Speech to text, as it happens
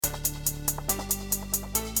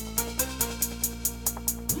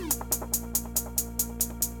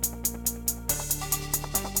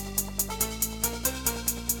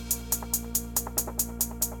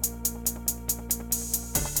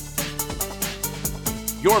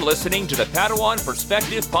You're listening to the Padawan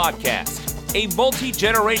Perspective Podcast, a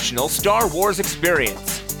multi-generational Star Wars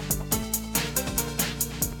experience.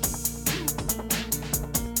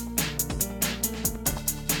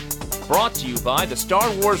 Brought to you by the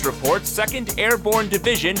Star Wars Report 2nd Airborne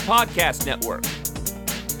Division Podcast Network.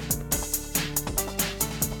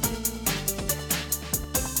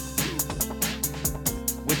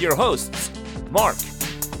 With your hosts, Mark,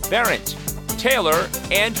 Barrett, Taylor,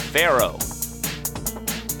 and Pharaoh.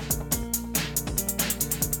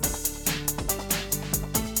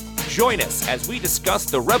 Join us as we discuss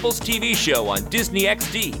the Rebels TV show on Disney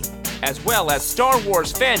XD, as well as Star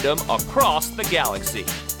Wars fandom across the galaxy.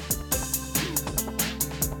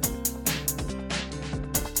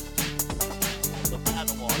 The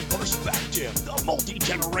Padawan Perspective, the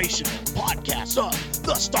multi-generational podcast of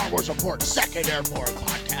the Star Wars Report 2nd Airborne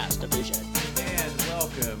Podcast Division. And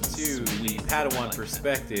welcome to the Padawan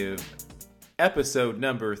Perspective, episode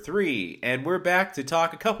number 3. And we're back to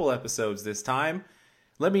talk a couple episodes this time.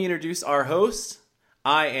 Let me introduce our host.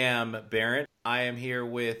 I am Barrett. I am here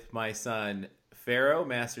with my son, Pharaoh,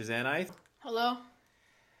 Master Zanite. Hello.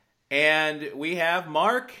 And we have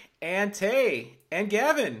Mark and Tay and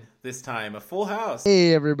Gavin this time, a full house.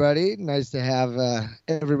 Hey, everybody. Nice to have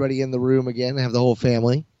everybody in the room again, have the whole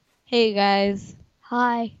family. Hey, guys.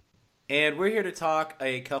 Hi. And we're here to talk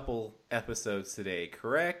a couple episodes today,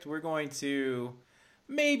 correct? We're going to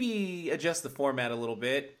maybe adjust the format a little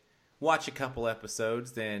bit. Watch a couple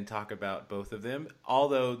episodes, then talk about both of them.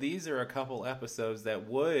 Although these are a couple episodes that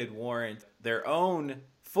would warrant their own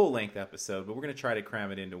full-length episode, but we're going to try to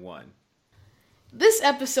cram it into one. This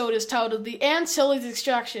episode is titled The Antilles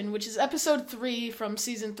Extraction, which is episode 3 from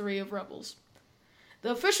season 3 of Rebels. The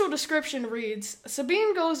official description reads,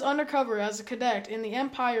 Sabine goes undercover as a cadet in the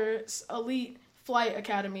Empire's elite flight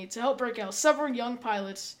academy to help break out several young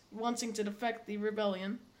pilots wanting to defect the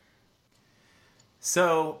rebellion.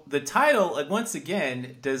 So, the title, once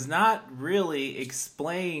again, does not really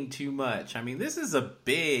explain too much. I mean, this is a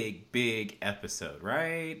big episode,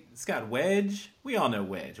 right? It's got Wedge. We all know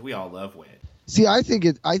Wedge. We all love Wedge. See, I think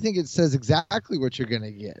it says exactly what you're going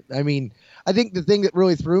to get. I mean, I think the thing that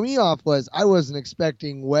really threw me off was I wasn't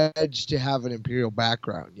expecting Wedge to have an Imperial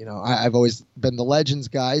background. You know, I've always been the Legends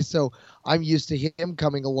guy, so I'm used to him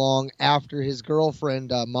coming along after his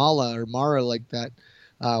girlfriend, Mara, like that.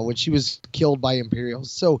 When she was killed by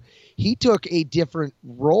Imperials. So he took a different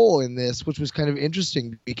role in this, which was kind of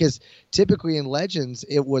interesting because typically in Legends,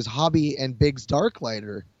 it was Hobby and Biggs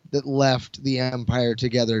Darklighter that left the Empire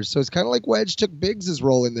together. So it's kind of like Wedge took Biggs'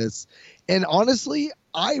 role in this. And honestly,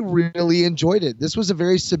 I really enjoyed it. This was a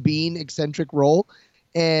very Sabine eccentric role.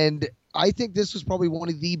 And I think this was probably one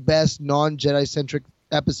of the best non-Jedi centric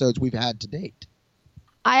episodes we've had to date.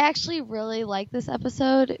 I actually really like this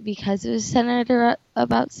episode because it was centered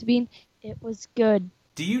about Sabine. It was good.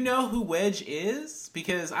 Do you know who Wedge is?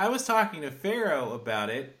 Because I was talking to Pharaoh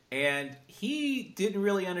about it, and he didn't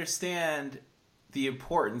really understand the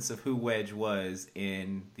importance of who Wedge was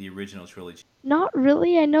in the original trilogy. Not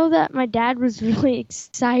really. I know that my dad was really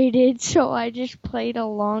excited, so I just played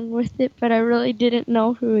along with it, but I really didn't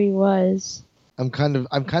know who he was. I'm kind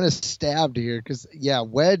of stabbed here because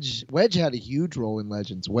Wedge had a huge role in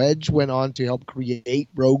Legends. Wedge went on to help create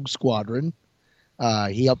Rogue Squadron.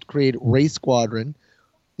 He helped create Wraith Squadron.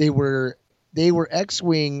 They were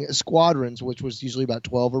X-wing squadrons, which was usually about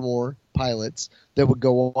 12 or more pilots that would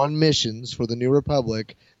go on missions for the New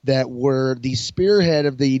Republic that were the spearhead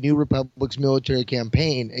of the New Republic's military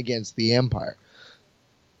campaign against the Empire.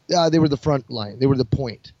 They were the front line. They were the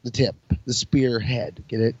point, the tip, the spearhead.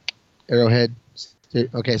 Get it? Arrowhead.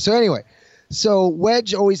 Okay, so anyway,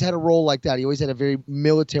 Wedge always had a role like that. He always had a very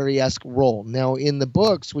military-esque role. Now, in the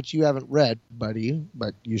books, which you haven't read, buddy,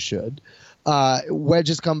 but you should, Wedge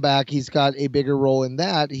has come back. He's got a bigger role in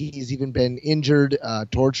that. He's even been injured,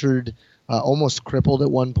 tortured, almost crippled at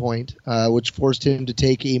one point, which forced him to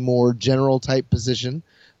take a more general-type position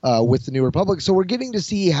with the New Republic. So we're getting to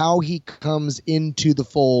see how he comes into the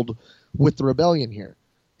fold with the rebellion here.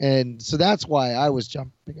 And so that's why I was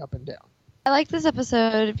jumping up and down. I like this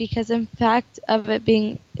episode because, in fact, of it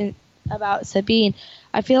being about Sabine,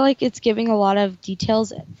 I feel like it's giving a lot of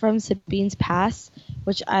details from Sabine's past,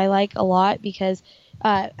 which I like a lot because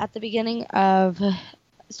at the beginning of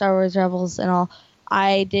Star Wars Rebels and all,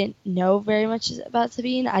 I didn't know very much about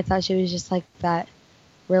Sabine. I thought she was just like that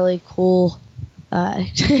really cool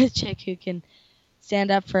chick who can stand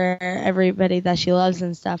up for everybody that she loves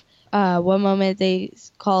and stuff. One moment they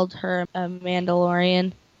called her a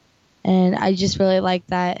Mandalorian, and I just really like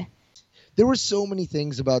that. there were so many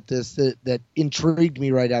things about this that intrigued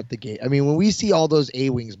me right out the gate. I mean, when we see all those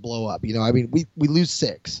A-Wings blow up, we lose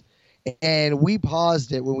 6. And we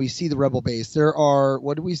paused it when we see the Rebel base. There are,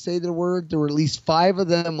 what did we say there were? There were at least 5 of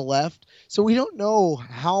them left. So we don't know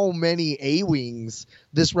how many A-Wings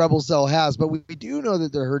this Rebel cell has, but we do know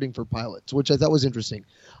that they're hurting for pilots, which I thought was interesting.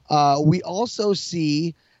 We also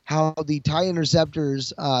see how the TIE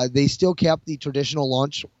Interceptors, they still kept the traditional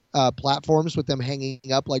launch platforms with them hanging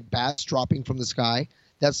up like bats dropping from the sky.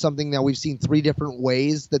 That's something that we've seen 3 different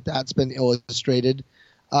ways that's been illustrated.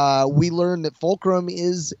 We learned that Fulcrum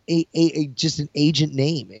is just an agent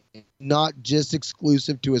name, not just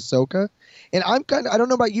exclusive to Ahsoka. And I don't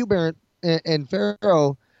know about you, Barrett and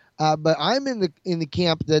Pharaoh, but I'm in the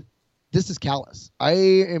camp that this is Kallus. I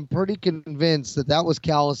am pretty convinced that was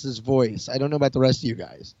Kallus's voice. I don't know about the rest of you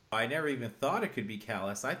guys. I never even thought it could be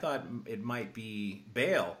Kallus. I thought it might be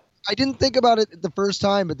Bail. I didn't think about it the first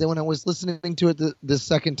time, but then when I was listening to it the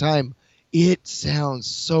second time, it sounds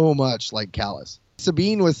so much like Kallus.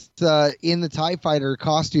 Sabine was in the TIE Fighter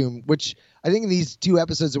costume, which I think in these 2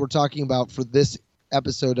 episodes that we're talking about for this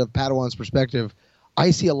episode of Padawan's Perspective,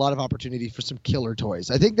 I see a lot of opportunity for some killer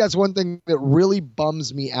toys. I think that's one thing that really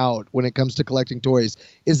bums me out when it comes to collecting toys,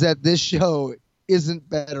 is that this show isn't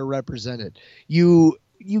better represented. You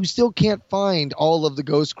still can't find all of the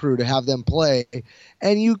Ghost Crew to have them play,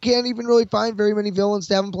 and you can't even really find very many villains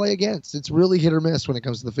to have them play against. It's really hit or miss when it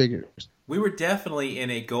comes to the figures. We were definitely in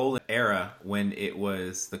a golden era when it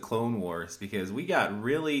was the Clone Wars, because we got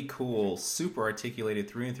really cool, super articulated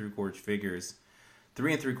 3 3/4 figures,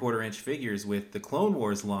 3 3/4 inch figures with the Clone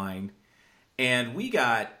Wars line, and we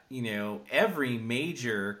got, every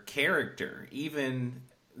major character, even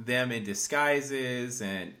them in disguises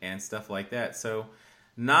and stuff like that. So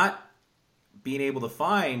not being able to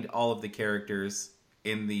find all of the characters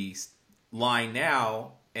in the line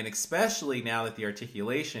now, and especially now that the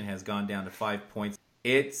articulation has gone down to 5 points,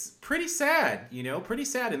 it's pretty sad, pretty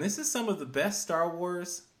sad. And this is some of the best Star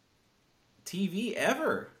Wars TV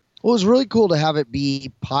ever. Well, it was really cool to have it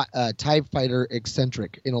be TIE Fighter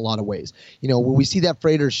eccentric in a lot of ways. When we see that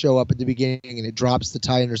freighter show up at the beginning and it drops the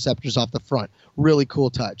TIE Interceptors off the front, really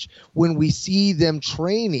cool touch. When we see them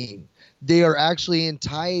training, they are actually in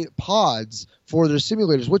TIE pods for their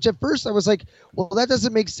simulators, which at first I was like, well, that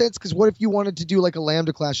doesn't make sense, because what if you wanted to do like a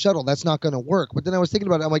Lambda class shuttle? That's not going to work. But then I was thinking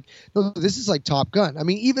about it. I'm like, no, this is like Top Gun. I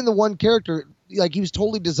mean, even the one character, like, he was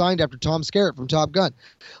totally designed after Tom Skerritt from Top Gun.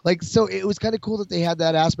 Like, so it was kind of cool that they had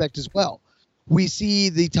that aspect as well. We see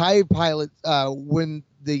the TIE pilot when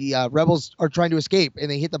the rebels are trying to escape and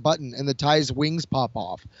they hit the button and the TIE's wings pop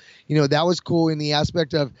off. That was cool in the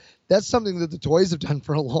aspect of that's something that the toys have done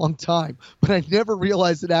for a long time, but I never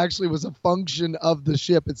realized it actually was a function of the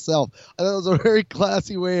ship itself. I thought it was a very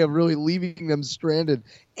classy way of really leaving them stranded,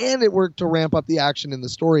 and it worked to ramp up the action in the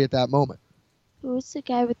story at that moment. Who's the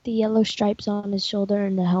guy with the yellow stripes on his shoulder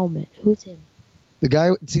and the helmet? Who's him? The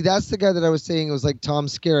guy, that's the guy that I was saying was like Tom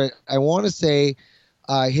Skerritt. I want to say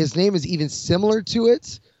his name is even similar to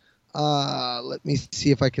it. Let me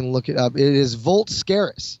see if I can look it up. It is Volt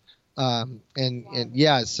Skerris.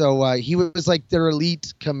 So he was like their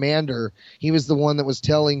elite commander. He was the one that was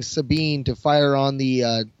telling Sabine to fire on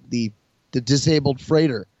the disabled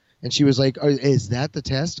freighter, and she was like, "Is that the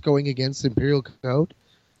test going against Imperial Code?"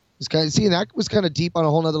 It's kind of, that was kind of deep on a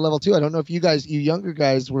whole nother level too. I don't know if you younger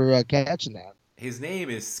guys were catching that. His name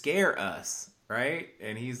is Scare Us, right?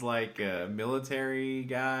 And he's like a military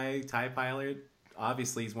guy, TIE pilot.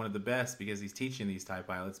 Obviously, he's one of the best because he's teaching these TIE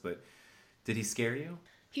pilots. But did he scare you?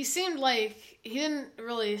 He seemed like, he didn't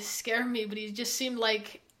really scare me, but he just seemed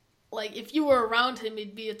like if you were around him,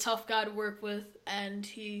 he'd be a tough guy to work with, and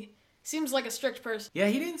he seems like a strict person. Yeah,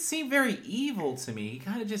 he didn't seem very evil to me. He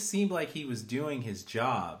kind of just seemed like he was doing his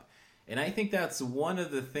job. And I think that's one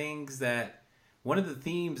of the themes that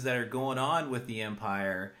are going on with the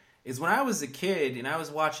Empire is when I was a kid and I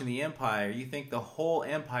was watching the Empire, you think the whole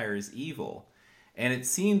Empire is evil. And it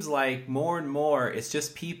seems like more and more it's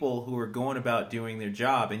just people who are going about doing their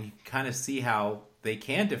job, and you kind of see how they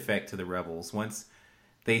can defect to the rebels once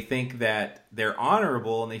they think that they're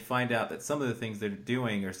honorable and they find out that some of the things they're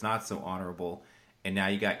doing are not so honorable. And now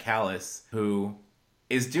you got Kallus, who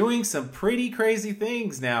is doing some pretty crazy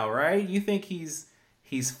things now, right? You think he's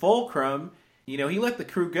Fulcrum. He let the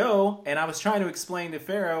crew go, and I was trying to explain to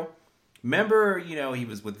Pharaoh, remember, he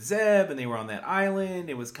was with Zeb, and they were on that island.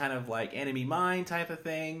 It was kind of like enemy mine type of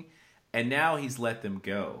thing, and now he's let them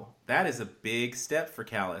go. That is a big step for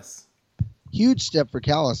Kallus. Huge step for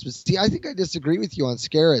Kallus. But see, I think I disagree with you on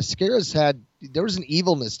Skerris. Skerris had there was an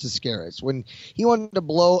evilness to Scarus when he wanted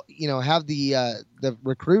to have the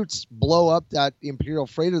recruits blow up that Imperial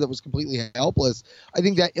freighter that was completely helpless. I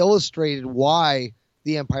think that illustrated why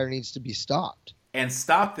the Empire needs to be stopped. And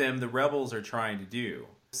stop them, the rebels are trying to do.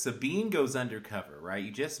 Sabine goes undercover, right?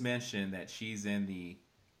 You just mentioned that she's in the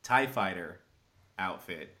TIE fighter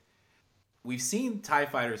outfit. We've seen TIE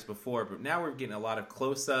fighters before, but now we're getting a lot of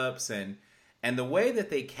close-ups and the way that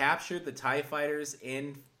they captured the TIE fighters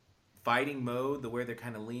in fighting mode, the way they're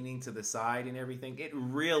kind of leaning to the side and everything, it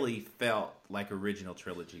really felt like original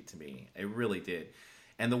trilogy to me. It really did.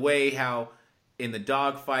 And the way how in the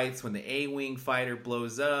dogfights, when the A-Wing fighter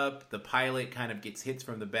blows up, the pilot kind of gets hits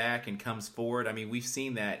from the back and comes forward. I mean, we've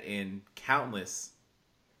seen that in countless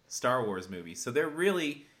Star Wars movies. So they're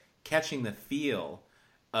really catching the feel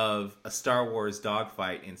of a Star Wars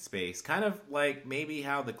dogfight in space. Kind of like maybe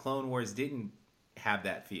how the Clone Wars didn't have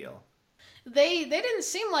that feel. They didn't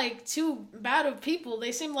seem like too bad of people.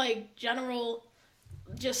 They seemed like general,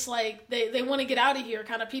 just like they want to get out of here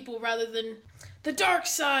kind of people rather than the dark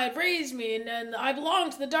side raised me and I belong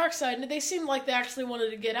to the dark side. And they seemed like they actually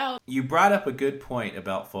wanted to get out. You brought up a good point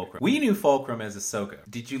about Fulcrum. We knew Fulcrum as Ahsoka.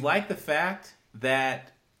 Did you like the fact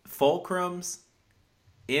that Fulcrum's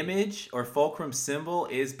image or Fulcrum symbol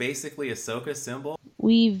is basically Ahsoka's symbol?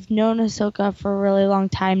 We've known Ahsoka for a really long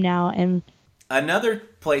time now, and another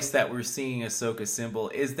place that we're seeing Ahsoka's symbol,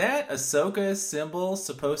 is that Ahsoka's symbol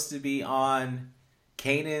supposed to be on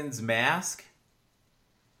Kanan's mask?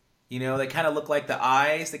 You know, they kind of look like the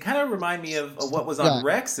eyes. They kind of remind me of what was on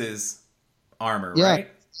Rex's armor, right?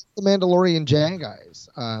 The Mandalorian Jag eyes.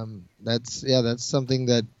 That's something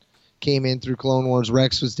that came in through Clone Wars.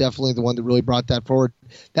 Rex was definitely the one that really brought that forward.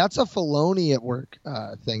 That's a Filoni at work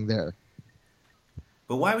thing there.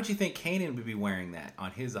 But why would you think Kanan would be wearing that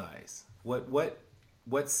on his eyes?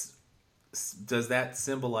 What's does that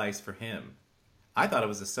symbolize for him? I thought it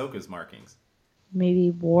was Ahsoka's markings.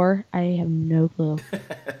 Maybe war. I have no clue.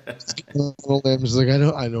 I'm just like,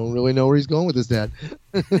 I don't really know where he's going with this, Dad.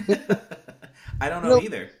 I don't know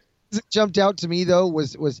either. What jumped out to me though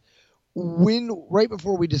was when right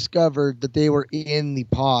before we discovered that they were in the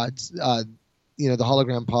pods, the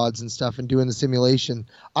hologram pods and stuff, and doing the simulation.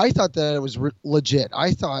 I thought that it was legit.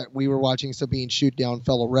 I thought we were watching Sabine shoot down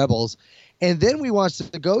fellow rebels. And then we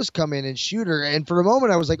watched the Ghost come in and shoot her. And for a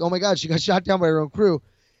moment, I was like, oh my God, she got shot down by her own crew.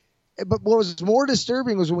 But what was more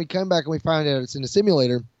disturbing was when we come back and we find out it's in a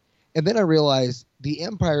simulator. And then I realized the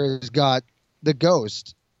Empire has got the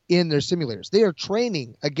Ghost in their simulators. They are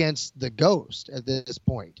training against the Ghost at this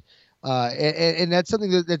point. And that's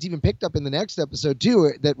something that's even picked up in the next episode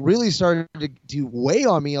too, that really started to weigh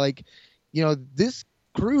on me. Like, this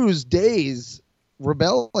crew's days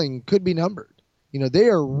rebelling could be numbered. They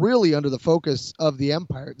are really under the focus of the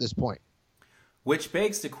Empire at this point. Which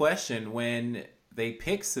begs the question, when they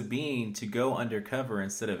pick Sabine to go undercover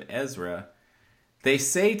instead of Ezra, they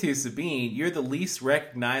say to Sabine, you're the least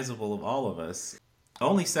recognizable of all of us.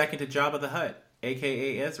 Only second to Jabba the Hutt,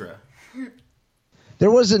 a.k.a. Ezra.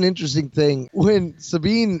 There was an interesting thing when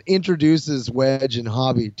Sabine introduces Wedge and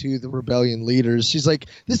Hobby to the rebellion leaders. She's like,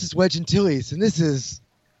 this is Wedge Antilles, and this is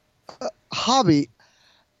Hobby.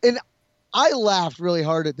 And I laughed really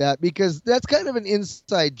hard at that because that's kind of an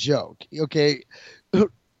inside joke. Okay.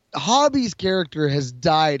 Hobby's character has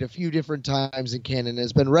died a few different times in canon,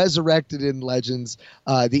 has been resurrected in Legends.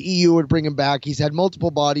 The EU would bring him back. He's had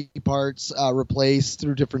multiple body parts replaced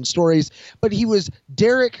through different stories, but he was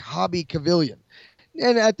Derek Hobby Cavillion.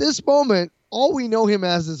 And at this moment, all we know him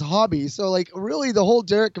as is Hobby. So, really, the whole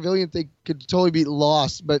Derek Cavillion thing could totally be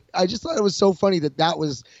lost. But I just thought it was so funny that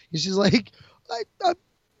was... She's like,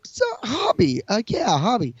 so Hobby. Yeah,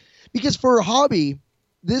 Hobby. Because for Hobby,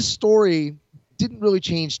 this story didn't really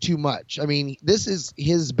change too much. I mean, this is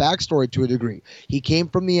his backstory to a degree. He came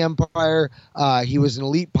from the Empire. He was an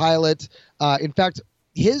elite pilot. In fact,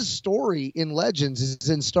 his story in Legends is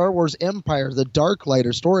in Star Wars Empire, the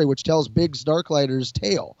Darklighter story, which tells Biggs Darklighter's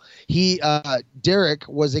tale. Derek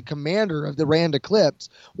was a commander of the Rand Eclipse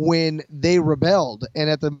when they rebelled. And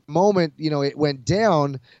at the moment, it went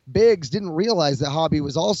down, Biggs didn't realize that Hobby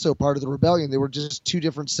was also part of the rebellion. They were just two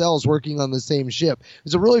different cells working on the same ship. It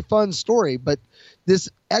was a really fun story, but this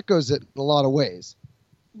echoes it in a lot of ways.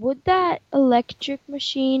 Would that electric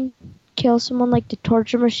machine kill someone like the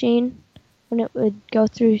torture machine? When it would go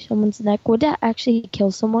through someone's neck, would that actually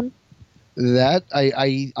kill someone? That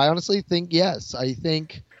I honestly think yes. I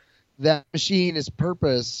think that machine's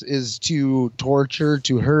purpose is to torture,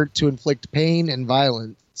 to hurt, to inflict pain and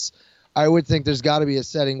violence. I would think there's got to be a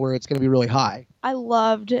setting where it's going to be really high. I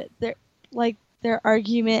loved their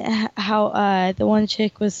argument, how the one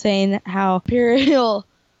chick was saying how Imperials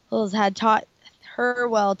had taught her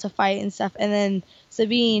well to fight and stuff, and then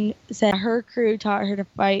Sabine said her crew taught her to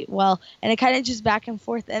fight well, and it kind of just back and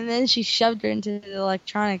forth, and then she shoved her into the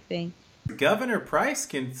electronic thing. Governor Price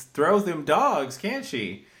can throw them dogs, can't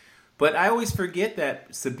she? But I always forget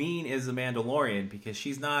that Sabine is a Mandalorian because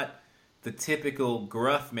she's not the typical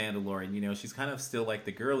gruff Mandalorian. You know, she's kind of still like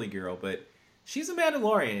the girly girl, but she's a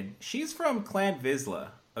Mandalorian. She's from Clan Vizsla,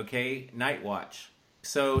 okay? Night Watch.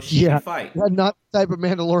 So she can fight. Not the type of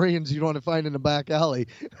Mandalorians you'd want to find in a back alley.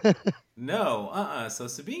 No, So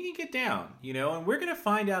Sabine can get down, you know, and we're going to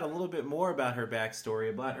find out a little bit more about her backstory,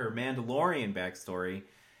 about her Mandalorian backstory,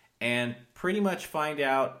 and pretty much find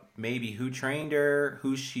out maybe who trained her,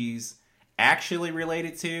 who she's actually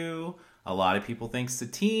related to. A lot of people think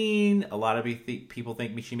Satine. A lot of people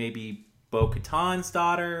think she may be Bo-Katan's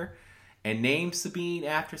daughter, and named Sabine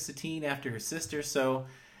after Satine, after her sister. So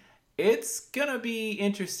it's going to be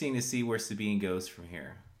interesting to see where Sabine goes from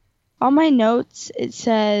here. On my notes, it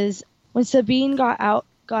says when Sabine got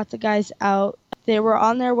the guys out, they were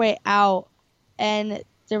on their way out, and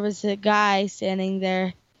there was a guy standing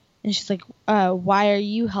there, and she's like, why are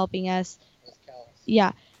you helping us?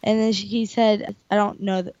 Yeah. And then he said, I don't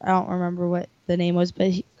remember what the name was,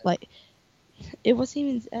 but it wasn't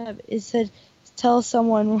even Zeb. It said, tell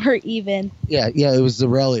someone we're even. Yeah, it was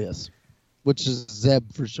Zerelius, which is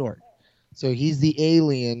Zeb for short. So he's the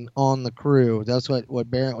alien on the crew. That's what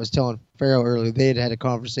Barrett was telling Pharaoh earlier. They had a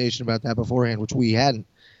conversation about that beforehand, which we hadn't.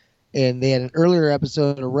 And they had an earlier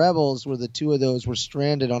episode of Rebels where the two of those were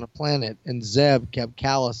stranded on a planet, and Zeb kept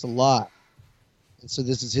Kallus alive. And so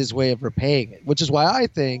this is his way of repaying it, which is why I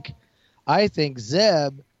think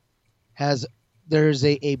Zeb there's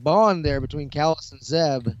a bond there between Kallus and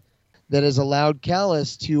Zeb that has allowed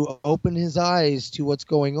Kallus to open his eyes to what's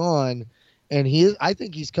going on. And I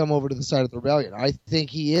think he's come over to the side of the rebellion. I think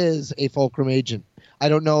he is a Fulcrum agent. I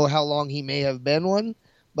don't know how long he may have been one,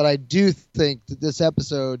 but I do think that this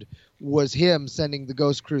episode was him sending the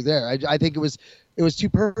Ghost crew there. I think it was too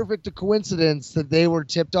perfect a coincidence that they were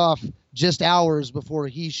tipped off just hours before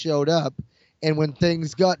he showed up. And when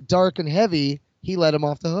things got dark and heavy, he let him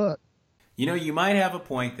off the hook. You know, you might have a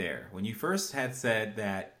point there. When you first had said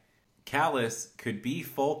that Kallus could be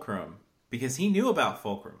Fulcrum because he knew about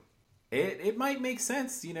Fulcrum. It might make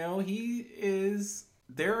sense, you know,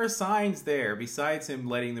 there are signs there besides him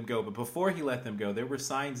letting them go. But before he let them go, there were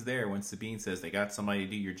signs there when Sabine says they got somebody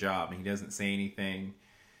to do your job and he doesn't say anything.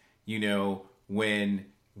 You know, when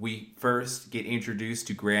we first get introduced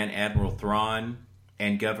to Grand Admiral Thrawn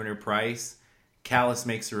and Governor Price, Kallus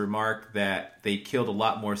makes a remark that they killed a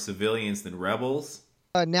lot more civilians than rebels.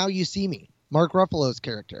 Now you see me. Mark Ruffalo's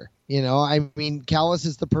character. You know, I mean, Kallus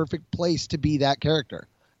is the perfect place to be that character.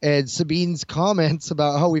 And Sabine's comments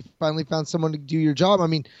about, oh, we finally found someone to do your job. I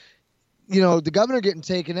mean, you know, the governor getting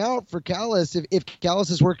taken out for Kallus, if Kallus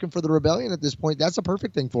is working for the rebellion at this point, that's a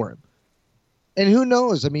perfect thing for him. And who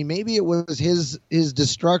knows? I mean, maybe it was his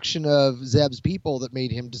destruction of Zeb's people that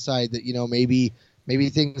made him decide that, you know, maybe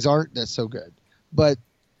things aren't that so good. But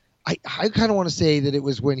I kind of want to say that it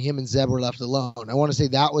was when him and Zeb were left alone. I want to say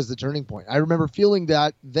that was the turning point. I remember feeling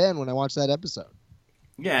that then when I watched that episode.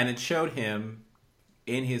 Yeah, and it showed him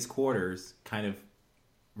in his quarters kind of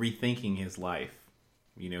rethinking his life.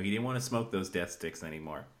 You know, he didn't want to smoke those death sticks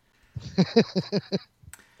anymore.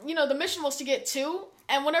 You know, the mission was to get 2,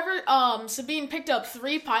 and whenever Sabine picked up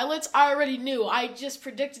 3 pilots, I already knew. I just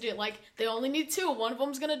predicted it. Like, they only need 2. One of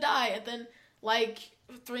them's going to die. And then, like,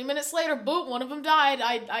 3 minutes later, boom, one of them died.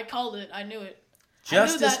 I called it. I knew it.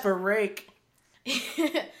 Justice for Rake.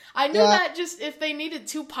 I knew that just if they needed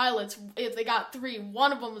 2 pilots, if they got 3,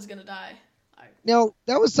 one of them was going to die. Now,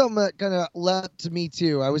 that was something that kind of leapt to me,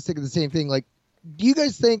 too. I was thinking the same thing. Like, do you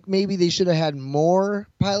guys think maybe they should have had more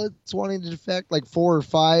pilots wanting to defect, like 4 or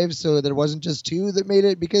 5, so there wasn't just 2 that made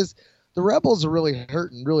it? Because the rebels are really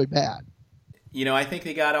hurting really bad. You know, I think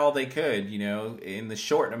they got all they could, you know, in the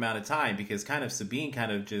short amount of time, because kind of Sabine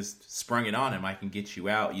kind of just sprung it on him. I can get you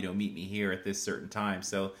out, you know, meet me here at this certain time.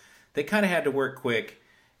 So they kind of had to work quick.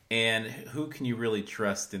 And who can you really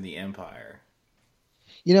trust in the Empire?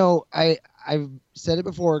 You know, I've said it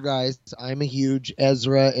before, guys. I'm a huge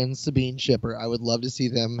Ezra and Sabine shipper. I would love to see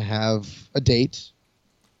them have a date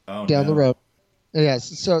down the road.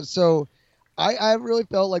 Yes. So I really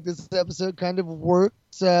felt like this episode kind of worked.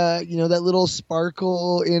 You know, that little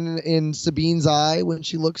sparkle in Sabine's eye when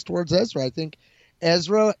she looks towards Ezra. I think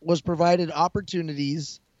Ezra was provided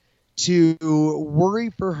opportunities to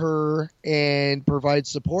worry for her and provide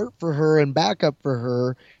support for her and backup for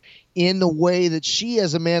her in the way that she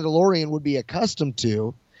as a Mandalorian would be accustomed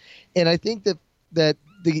to. And I think that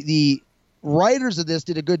the writers of this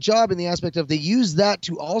did a good job in the aspect of they used that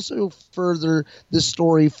to also further the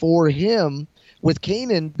story for him, with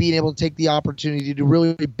Kanan being able to take the opportunity to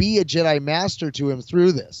really be a Jedi master to him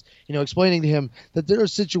through this, explaining to him that there are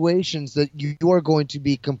situations that you are going to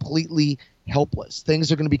be completely helpless.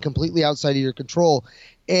 Things are going to be completely outside of your control.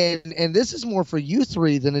 And this is more for you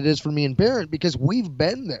three than it is for me and Barrett, because we've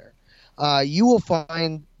been there. You will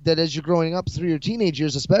find that as you're growing up through your teenage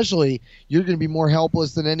years especially, you're going to be more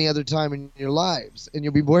helpless than any other time in your lives, and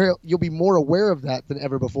you'll be more aware of that than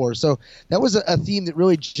ever before. So that was a theme that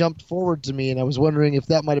really jumped forward to me, and I was wondering if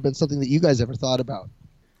that might have been something that you guys ever thought about.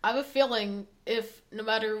 I have a feeling if no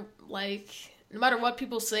matter what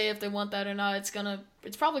people say, if they want that or not,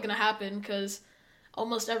 it's probably gonna happen, because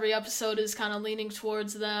almost every episode is kind of leaning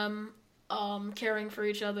towards them caring for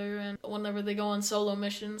each other, and whenever they go on solo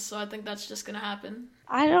missions. So I think that's just gonna happen.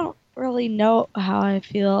 I don't really know how I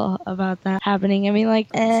feel about that happening. I mean,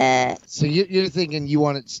 So you're thinking you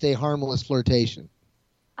want it to stay harmless flirtation?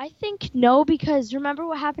 I think no, because remember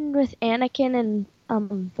what happened with Anakin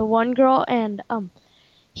and the one girl, and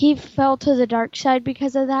he fell to the dark side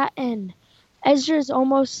because of that, and Ezra's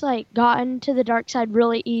almost gotten to the dark side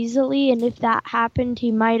really easily, and if that happened,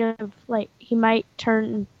 he might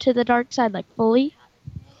turn to the dark side fully.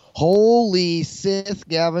 Holy Sith,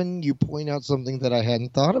 Gavin, you point out something that I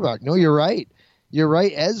hadn't thought about. No, you're right. You're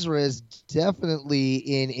right. Ezra is definitely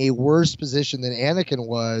in a worse position than Anakin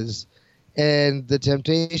was, and the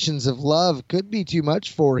temptations of love could be too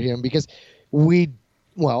much for him, because Kanan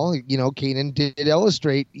did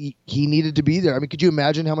illustrate he needed to be there. I mean, could you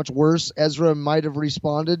imagine how much worse Ezra might have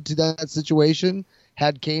responded to that situation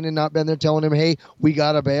had Kanan not been there telling him, hey, we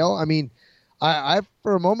got to bail? I mean, I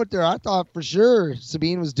for a moment there, I thought for sure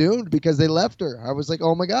Sabine was doomed because they left her. I was like,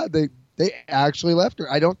 oh my God, they actually left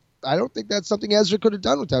her. I don't think that's something Ezra could have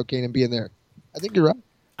done without Kanan being there. I think you're right.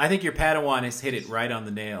 I think your Padawan has hit it right on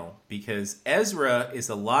the nail, because Ezra is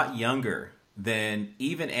a lot younger than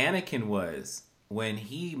even Anakin was when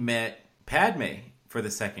he met Padme for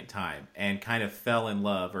the second time and kind of fell in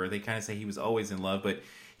love, or they kind of say he was always in love, but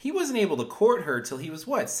he wasn't able to court her till he was,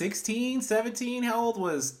 16, 17? How old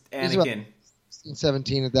was Anakin?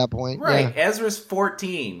 17 at that point. Right. Yeah. Ezra's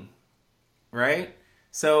 14, right?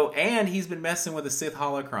 So, and he's been messing with the Sith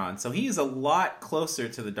holocron. So he's a lot closer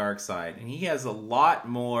to the dark side, and he has a lot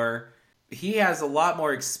more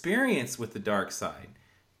experience with the dark side.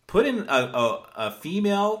 Put in a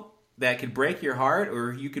female that could break your heart,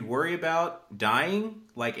 or you could worry about dying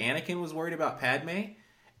like Anakin was worried about Padme,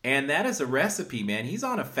 and that is a recipe, man. He's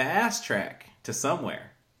on a fast track to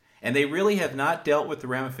somewhere. And they really have not dealt with the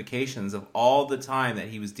ramifications of all the time that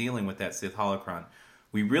he was dealing with that Sith holocron.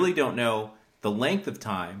 We really don't know the length of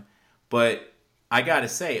time, but I gotta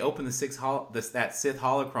say, open that Sith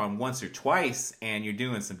holocron once or twice, and you're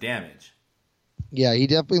doing some damage. Yeah, he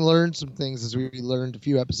definitely learned some things, as we learned a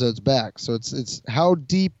few episodes back. So it's how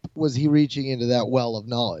deep was he reaching into that well of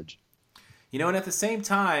knowledge? And at the same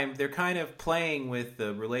time, they're kind of playing with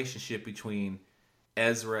the relationship between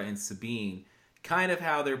Ezra and Sabine, kind of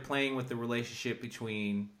how they're playing with the relationship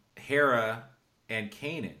between Hera and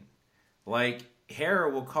Kanan. Like, Hera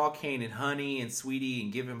will call Kanan honey and sweetie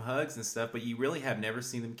and give him hugs and stuff, but you really have never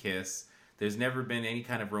seen them kiss. There's never been any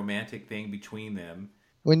kind of romantic thing between them.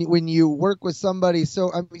 When you work with somebody,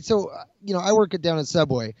 I work it down at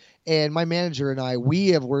Subway, and my manager and I, we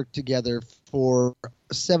have worked together for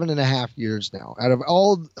 7.5 years now. Out of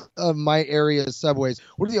all of my area Subways,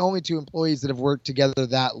 we're the only two employees that have worked together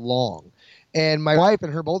that long. And my wife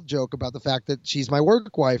and her both joke about the fact that she's my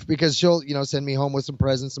work wife, because she'll, send me home with some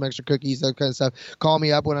presents, some extra cookies, that kind of stuff. Call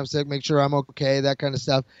me up when I'm sick, make sure I'm okay, that kind of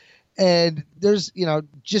stuff. And there's,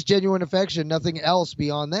 just genuine affection, nothing else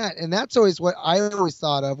beyond that. And that's always what I always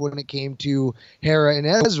thought of when it came to Hera and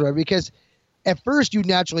Ezra, because at first you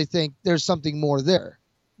naturally think there's something more there.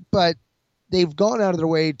 But they've gone out of their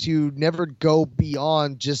way to never go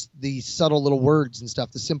beyond just the subtle little words and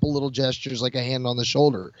stuff, the simple little gestures like a hand on the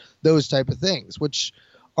shoulder, those type of things, which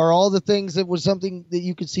are all the things that was something that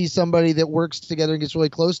you could see somebody that works together and gets really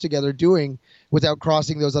close together doing without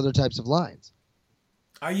crossing those other types of lines.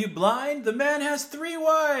 Are you blind? The man has 3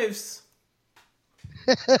 wives.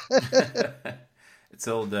 It's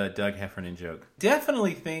old Doug Heffernan joke.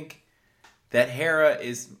 Definitely think that Hera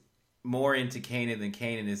is more into Kanan than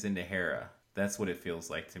Kanan is into Hera. That's what it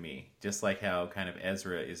feels like to me. Just like how kind of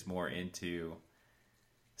Ezra is more into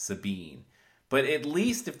Sabine. But at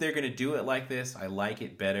least if they're going to do it like this, I like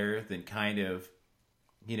it better than kind of,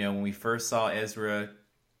 when we first saw Ezra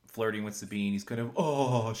flirting with Sabine, he's kind of,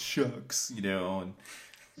 oh, shucks, and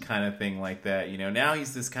kind of thing like that. Now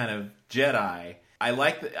he's this kind of Jedi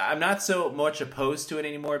I'm not so much opposed to it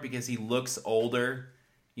anymore because he looks older.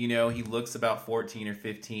 You know, he looks about 14 or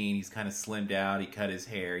 15. He's kind of slimmed out. He cut his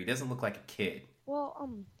hair. He doesn't look like a kid. Well,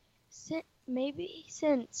 maybe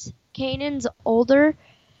since Kanan's older,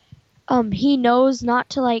 he knows not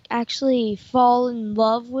to like actually fall in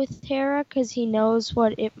love with Hera because he knows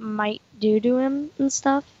what it might do to him and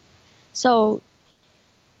stuff. So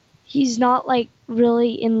he's not like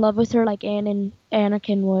really in love with her like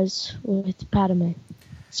Anakin was with Padme.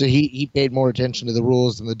 So he paid more attention to the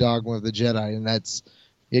rules and the dogma of the Jedi, and that's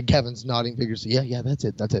Kevin's nodding vigorously. Yeah, that's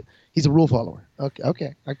it. He's a rule follower.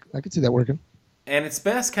 Okay, I can see that working. And it's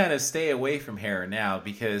best kind of stay away from Hera now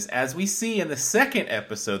because as we see in the second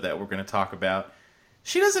episode that we're going to talk about,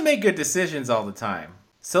 she doesn't make good decisions all the time.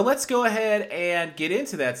 So let's go ahead and get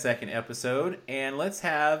into that second episode, and let's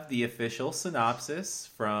have the official synopsis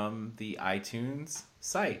from the iTunes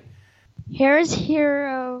site. Hera's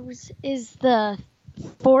Heroes is the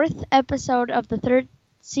 4th episode of the 3rd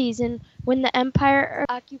season. When the Empire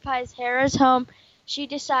occupies Hera's home, she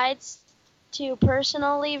decides to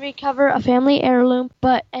personally recover a family heirloom,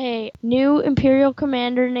 but a new Imperial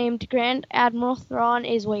commander named Grand Admiral Thrawn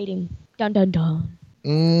is waiting. Dun dun dun.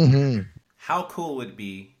 Mm-hmm. How cool would it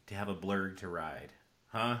be to have a blurg to ride?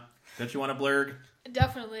 Huh? Don't you want a blurg?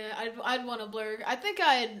 Definitely, I'd want a blurg. I think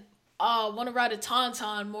I'd want to ride a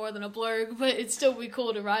tauntaun more than a blurg, but it'd still be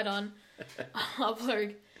cool to ride on a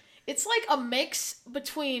blurg. It's like a mix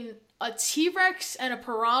between a T-Rex and a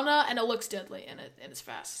piranha, and it looks deadly, and it's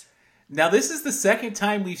fast. Now, this is the second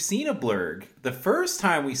time we've seen a blurg. The first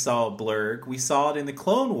time we saw a blurg, we saw it in the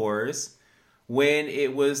Clone Wars when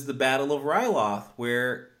it was the Battle of Ryloth,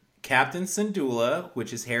 where Captain Syndulla,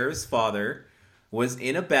 which is Hera's father, was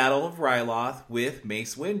in a Battle of Ryloth with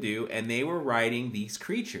Mace Windu, and they were riding these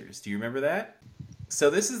creatures. Do you remember that? So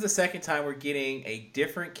this is the second time we're getting a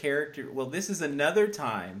different character. Well, this is another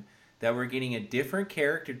time that we're getting a different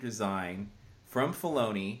character design from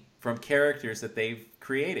Filoni, from characters that they've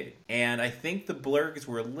created. And I think the blurgs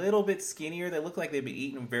were a little bit skinnier. They look like they've been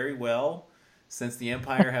eaten very well since the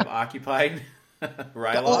Empire have occupied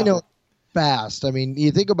Ryloth. I know, fast. I mean,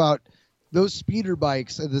 you think about those speeder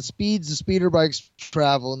bikes, the speeds the speeder bikes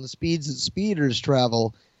travel and the speeds that speeders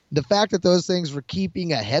travel. The fact that those things were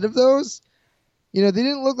keeping ahead of those, you know, they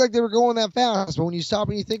didn't look like they were going that fast. But when you stop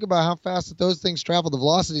and you think about how fast that those things travel, the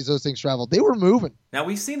velocities those things travel, they were moving. Now,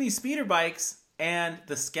 we've seen these speeder bikes and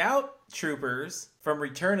the scout troopers from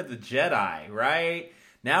Return of the Jedi, right?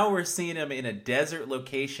 Now we're seeing them in a desert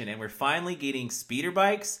location, and we're finally getting speeder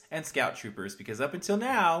bikes and scout troopers, because up until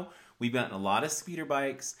now, we've gotten a lot of speeder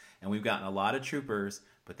bikes and we've gotten a lot of troopers,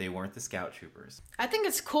 but they weren't the scout troopers. I think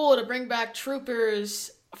it's cool to bring back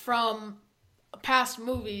troopers from past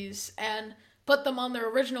movies and put them on their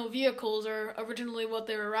original vehicles or originally what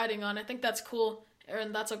they were riding on. I think that's cool,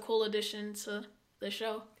 and that's a cool addition to the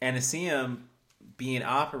show. And to see them being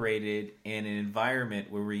operated in an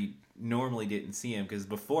environment where we normally didn't see them, because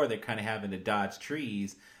before they're kind of having to dodge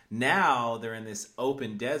trees. Now they're in this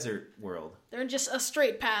open desert world. They're in just a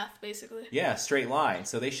straight path, basically. Yeah, straight line.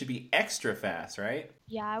 So they should be extra fast, right?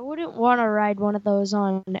 Yeah, I wouldn't want to ride one of those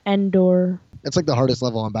on Endor. It's like the hardest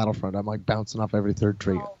level on Battlefront. I'm like bouncing off every third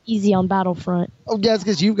tree. Oh, easy on Battlefront. Oh, yeah, it's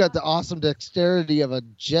because you've got the awesome dexterity of a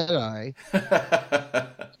Jedi.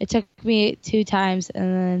 It took me 2 times,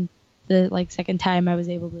 and then the second time I was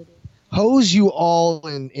able to do it. Hose you all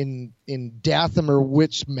in Dathomir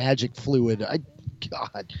witch magic fluid.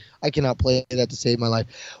 God, I cannot play that to save my life.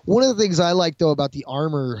 One of the things I like, though, about the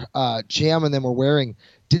armor Cham and them were wearing,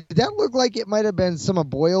 did that look like it might have been some of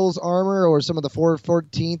Boyle's armor or some of the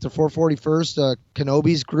 414th or 441st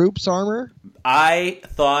Kenobi's group's armor? I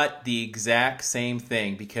thought the exact same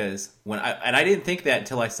thing, because I didn't think that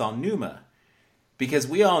until I saw Numa. Because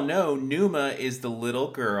we all know Numa is the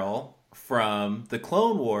little girl from the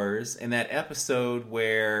Clone Wars in that episode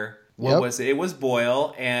where, what was it? It was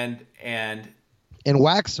Boyle and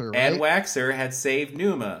Waxer, right? And Waxer had saved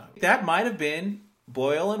Numa. That might have been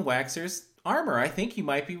Boyle and Waxer's armor. I think you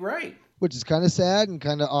might be right. Which is kind of sad and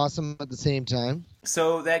kind of awesome at the same time.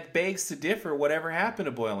 So that begs to differ. Whatever happened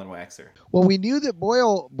to Boyle and Waxer? Well, we knew that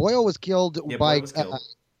Boyle was killed by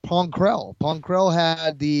Pong Krell. Pong Krell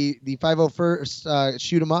had the 501st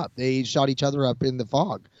shoot him up. They shot each other up in the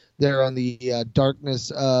fog there on the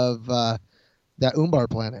darkness of that Umbar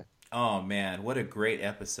planet. Oh, man, what a great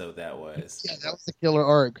episode that was. Yeah, that was the killer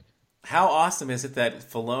arc. How awesome is it that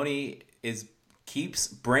Filoni keeps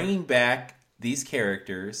bringing back these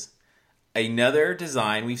characters, another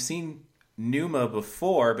design. We've seen Numa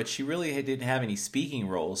before, but she really didn't have any speaking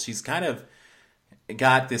roles. She's kind of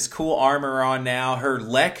got this cool armor on now. Her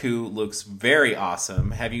Leku looks very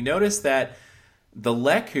awesome. Have you noticed that the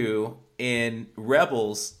Leku in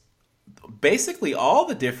Rebels, basically all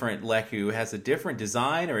the different Leku has a different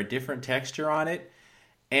design or a different texture on it,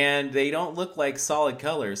 and they don't look like solid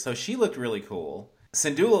colors. So she looked really cool.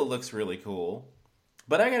 Syndulla looks really cool.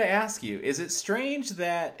 But I gotta ask you, is it strange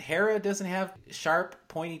that Hera doesn't have sharp,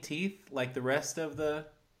 pointy teeth like the rest of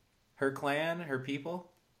her clan, her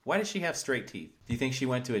people? Why does she have straight teeth? Do you think she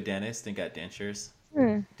went to a dentist and got dentures?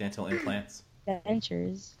 Dental implants?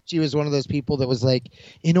 Dentures. She was one of those people that was like,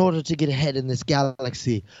 in order to get ahead in this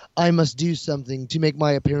galaxy, I must do something to make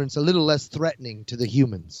my appearance a little less threatening to the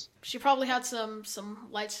humans. She probably had some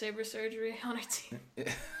lightsaber surgery on her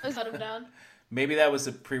teeth. Cut them down. Maybe that was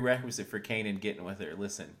a prerequisite for Kanan getting with her.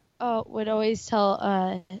 Listen. Oh, would always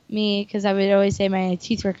tell me, because I would always say my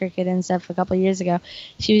teeth were crooked and stuff a couple years ago.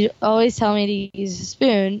 She would always tell me to use a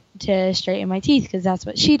spoon to straighten my teeth, because that's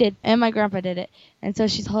what she did, and my grandpa did it. And so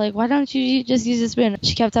she's like, why don't you just use a spoon?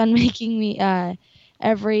 She kept on making me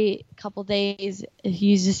every couple days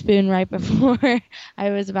use a spoon right before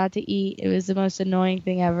I was about to eat. It was the most annoying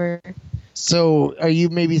thing ever. So are you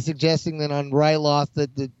maybe suggesting that on Ryloth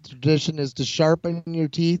that the tradition is to sharpen your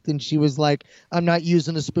teeth? And she was like, I'm not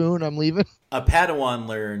using a spoon, I'm leaving? A Padawan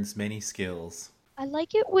learns many skills. I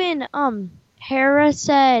like it when Hera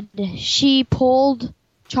said she pulled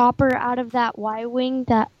Chopper out of that Y-Wing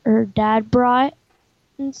that her dad brought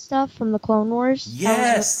and stuff from the Clone Wars.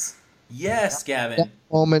 Yes! Yes, Gavin. That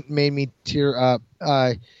moment made me tear up.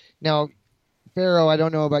 Now, Pharaoh, I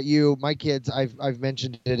don't know about you. My kids, I've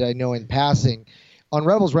mentioned it, I know in passing. On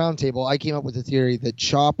Rebels Roundtable, I came up with the theory that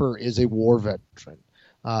Chopper is a war veteran.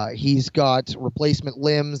 He's got replacement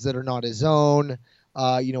limbs that are not his own.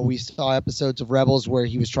 We saw episodes of Rebels where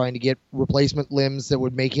he was trying to get replacement limbs that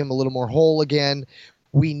would make him a little more whole again.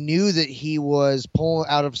 We knew that he was pulling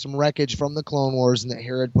out of some wreckage from the Clone Wars and that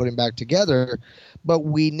Hera had put him back together. But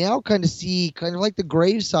we now kind of see kind of like the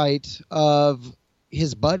gravesite of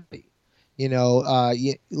his buddy.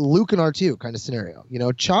 Luke and R2 kind of scenario.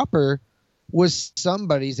 Chopper was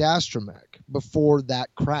somebody's astromech before that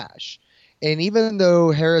crash. And even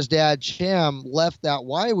though Hera's dad, Cham, left that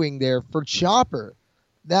Y-Wing there for Chopper,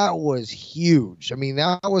 that was huge. I mean,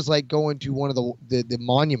 that was like going to one of the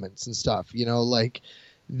monuments and stuff,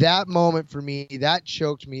 that moment for me, that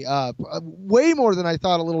choked me up way more than I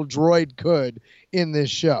thought a little droid could in this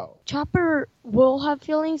show. Chopper will have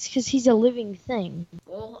feelings because he's a living thing.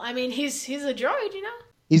 Well, I mean, he's a droid,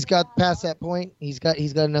 He's got past that point. He's got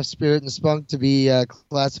enough spirit and spunk to be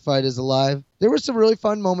classified as alive. There were some really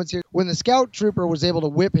fun moments here when the scout trooper was able to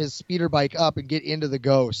whip his speeder bike up and get into the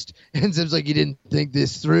Ghost. And it seems like he didn't think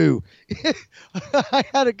this through. I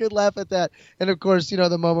had a good laugh at that. And of course,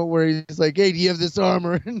 the moment where he's like, "Hey, do you have this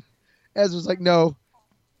armor?" And Ezra's like, "No."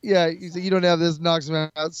 Yeah, he's like, "You don't have this." Knocks him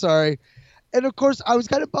out. Sorry. And of course, I was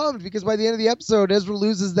kind of bummed because by the end of the episode, Ezra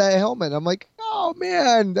loses that helmet. I'm like, oh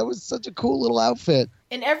man, that was such a cool little outfit.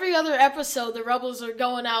 In every other episode, the Rebels are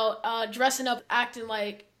going out, dressing up, acting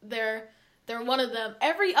like they're one of them.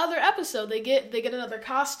 Every other episode, they get another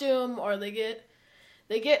costume or they get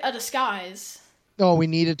a disguise. Oh, we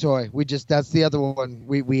need a toy. That's the other one.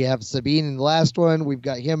 We have Sabine in the last one. We've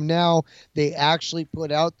got him now. They actually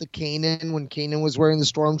put out the Kanan when Kanan was wearing the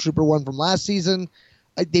Stormtrooper one from last season.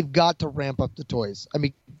 They've got to ramp up the toys. I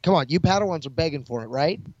mean, come on, you Padawans are begging for it,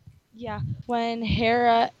 right? Yeah, when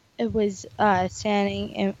Hera was standing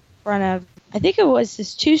in front of, I think it was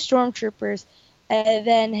just two stormtroopers, and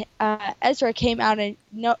then Ezra came out of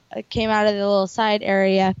the little side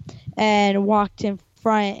area and walked in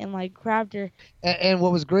front and grabbed her. And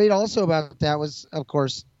what was great also about that was, of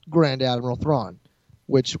course, Grand Admiral Thrawn,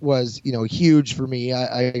 which was, huge for me.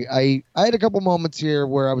 I had a couple moments here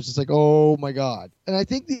where I was just like, oh my God. And I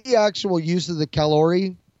think the actual use of the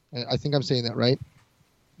Kalori, I think I'm saying that right,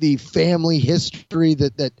 the family history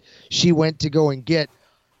that she went to go and get,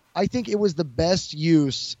 I think it was the best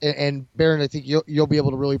use, and Baron, I think you'll be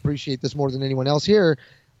able to really appreciate this more than anyone else here,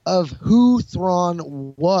 of who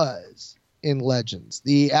Thrawn was in Legends.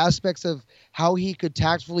 The aspects of how he could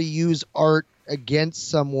tactfully use art against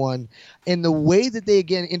someone, and the way that they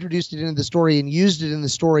again introduced it into the story and used it in the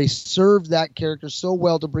story served that character so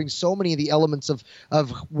well to bring so many of the elements of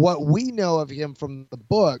what we know of him from the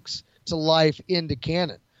books to life into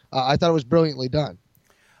canon. I thought it was brilliantly done.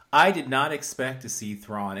 I did not expect to see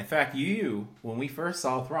Thrawn. In fact, when we first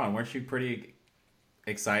saw Thrawn, weren't you pretty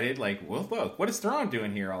excited? Like, well, look, what is Thrawn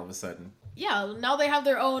doing here all of a sudden? Yeah, now they have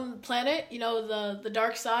their own planet, the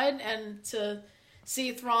dark side, and to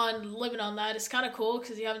see Thrawn living on that is kind of cool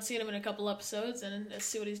because you haven't seen him in a couple episodes, and let's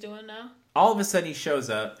see what he's doing now. All of a sudden he shows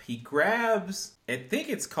up, he grabs, I think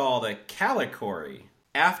it's called a Calicori,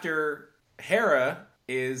 after Hera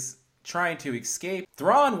is trying to escape.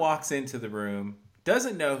 Thrawn walks into the room,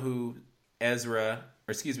 doesn't know who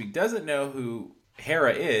doesn't know who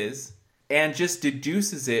Hera is, and just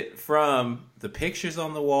deduces it from the pictures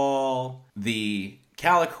on the wall, the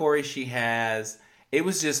Calicori she has. It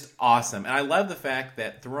was just awesome. And I love the fact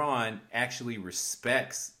that Thrawn actually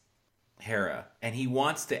respects Hera, and he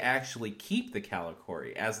wants to actually keep the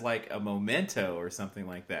Calicori as like a memento or something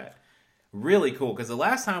like that. Really cool, because the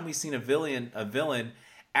last time we seen a villain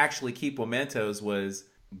actually keep mementos was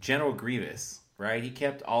General Grievous, right? He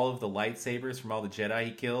kept all of the lightsabers from all the Jedi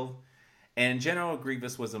he killed. And General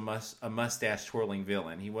Grievous was a mustache-twirling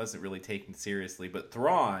villain. He wasn't really taken seriously. But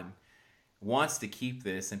Thrawn wants to keep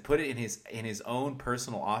this and put it in his own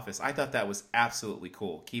personal office. I thought that was absolutely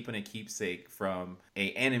cool, keeping a keepsake from an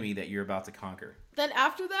enemy that you're about to conquer. Then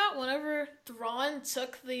after that, whenever Thrawn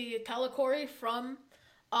took the Calicori from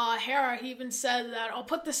Hera, he even said that, I'll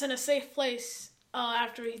put this in a safe place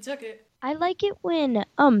after he took it. I like it when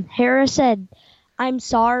Hera said, I'm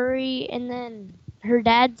sorry, and then her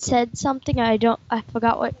dad said something. I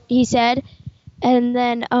forgot what he said. And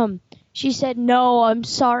then she said, no, I'm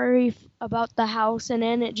sorry about the house. And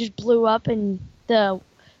then it just blew up, and the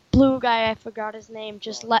blue guy, I forgot his name,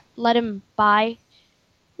 just let him by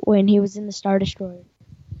when he was in the Star Destroyer.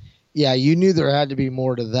 Yeah, you knew there had to be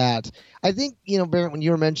more to that. I think, Barrett, when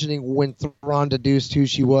you were mentioning when Thrawn deduced who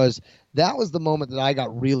she was, that was the moment that I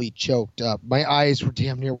got really choked up. My eyes were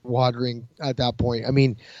damn near watering at that point. I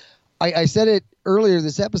mean, I said it earlier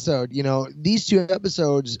this episode, these two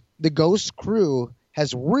episodes, the Ghost crew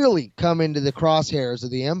has really come into the crosshairs of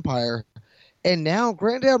the Empire. And now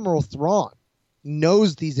Grand Admiral Thrawn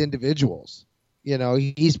knows these individuals.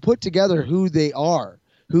 He's put together who they are,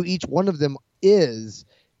 who each one of them is,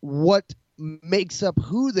 what makes up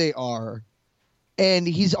who they are. And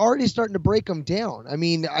he's already starting to break them down. I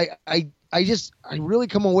mean, I really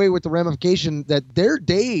come away with the ramification that their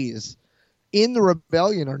days in the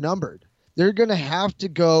rebellion are numbered. They're going to have to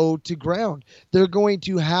go to ground. They're going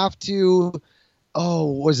to have to,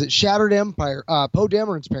 Shattered Empire, Poe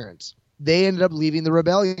Dameron's parents. They ended up leaving the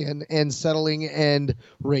rebellion and settling and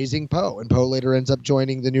raising Poe. And Poe later ends up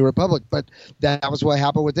joining the New Republic. But that was what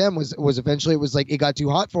happened with them was eventually it was like it got too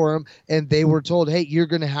hot for them. And they were told, hey, you're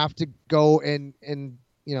going to have to go and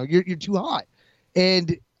you're too hot.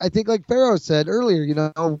 And I think like Pharaoh said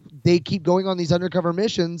earlier, they keep going on these undercover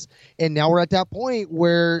missions. And now we're at that point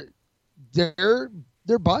where they're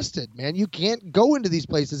busted, man. You can't go into these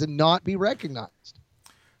places and not be recognized.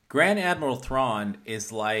 Grand Admiral Thrawn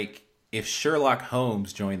is like if Sherlock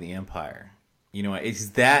Holmes joined the Empire. It's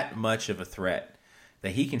that much of a threat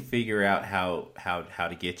that he can figure out how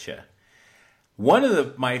to get you. One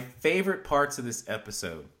of my favorite parts of this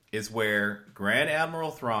episode is where Grand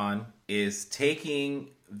Admiral Thrawn is taking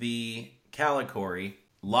the Calicori,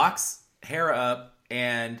 locks Hera up,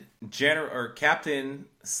 and Captain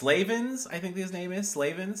Slavens, I think his name is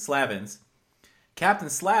Slavens. Captain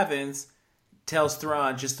Slavens tells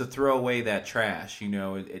Thrawn just to throw away that trash.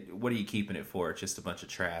 What are you keeping it for? It's just a bunch of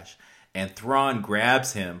trash. And Thrawn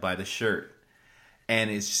grabs him by the shirt and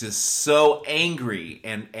is just so angry.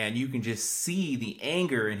 And you can just see the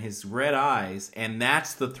anger in his red eyes. And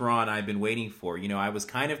that's the Thrawn I've been waiting for. I was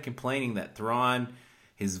kind of complaining that Thrawn,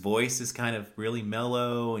 his voice is kind of really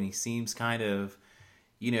mellow and he seems kind of,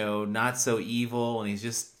 not so evil. And he's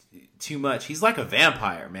just too much. He's like a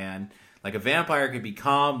vampire, man. Like a vampire could be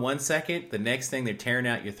calm 1 second, the next thing they're tearing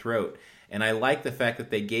out your throat. And I like the fact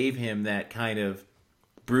that they gave him that kind of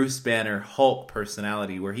Bruce Banner Hulk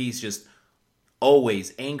personality where he's just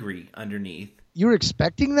always angry underneath. You were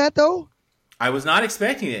expecting that, though? I was not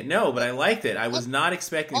expecting it, no, but I liked it. I was not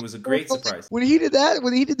expecting it. It was a great surprise. When he did that,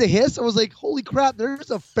 when he did the hiss, I was like, holy crap,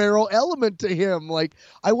 there's a feral element to him. Like,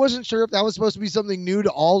 I wasn't sure if that was supposed to be something new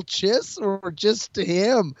to all Chiss or just to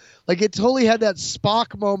him. Like, it totally had that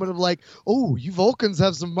Spock moment of like, oh, you Vulcans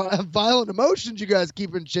have some violent emotions you guys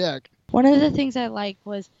keep in check. One of the things I liked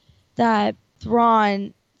was that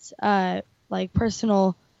Thrawn's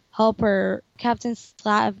personal helper, Captain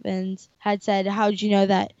Slavens, had said, how'd you know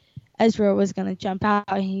that Ezra was going to jump out?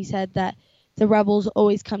 And he said that the rebels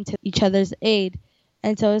always come to each other's aid.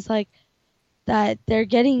 And so it's like that they're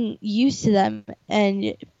getting used to them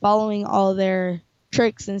and following all their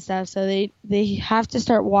tricks and stuff. So they have to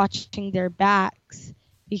start watching their backs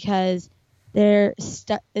because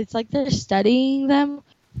it's like they're studying them.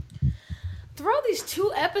 Throughout these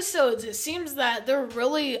 2 episodes, it seems that they're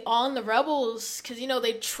really on the rebels because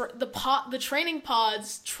the training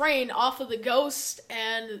pods train off of the Ghost,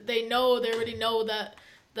 and they already know that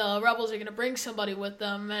the rebels are going to bring somebody with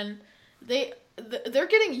them, and they're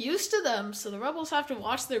getting used to them. So the rebels have to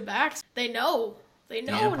watch their backs. They know They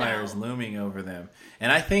The know Empire now. is looming over them.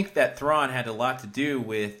 And I think that Thrawn had a lot to do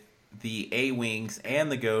with the A-Wings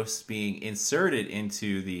and the Ghosts being inserted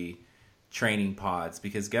into the training pods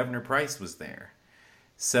because Governor Pryce was there.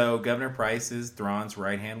 So Governor Pryce is Thrawn's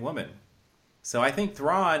right-hand woman. So I think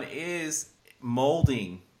Thrawn is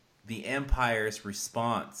molding the Empire's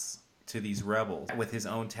response to these rebels with his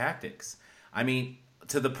own tactics. I mean,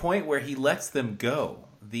 to the point where he lets them go.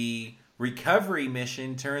 The recovery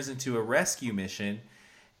mission turns into a rescue mission,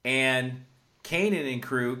 and Kanan and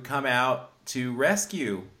crew come out to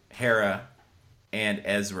rescue Hera and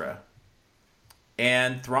Ezra.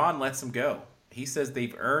 And Thrawn lets them go. He says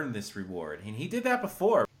they've earned this reward, and he did that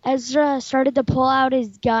before. Ezra started to pull out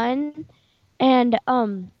his gun, and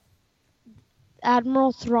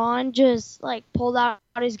Admiral Thrawn just like pulled out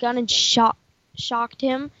his gun and shocked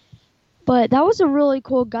him. But that was a really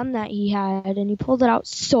cool gun that he had, and he pulled it out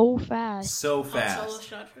so fast. So Han Solo fast.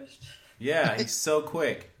 shot first. Yeah, he's so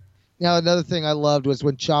quick. Now, another thing I loved was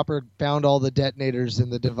when Chopper found all the detonators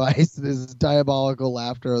in the device. This diabolical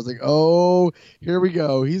laughter. I was like, oh, here we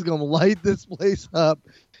go. He's going to light this place up.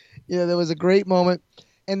 Yeah, that was a great moment.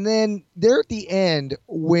 And then there at the end,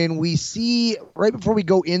 when we see, right before we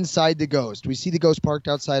go inside the Ghost, we see the Ghost parked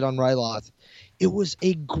outside on Ryloth. It was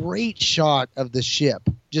a great shot of the ship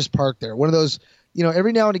just parked there. One of those,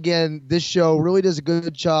 every now and again, this show really does a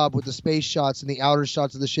good job with the space shots and the outer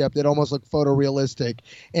shots of the ship that almost look photorealistic.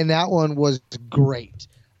 And that one was great.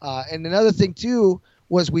 And another thing, too,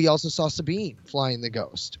 was we also saw Sabine flying the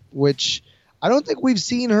Ghost, which I don't think we've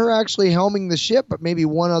seen her actually helming the ship, but maybe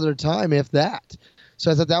one other time, if that. So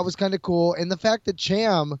I thought that was kind of cool. And the fact that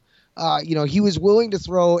Cham, he was willing to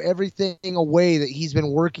throw everything away that he's been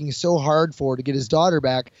working so hard for to get his daughter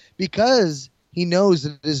back because he knows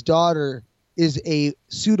that his daughter is a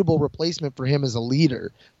suitable replacement for him as a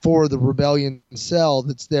leader for the rebellion cell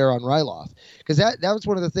that's there on Ryloth. Because that was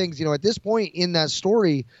one of the things, at this point in that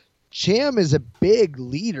story, Cham is a big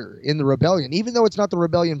leader in the rebellion. Even though it's not the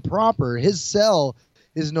rebellion proper, his cell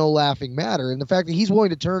is no laughing matter. And the fact that he's willing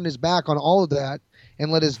to turn his back on all of that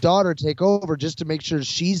and let his daughter take over just to make sure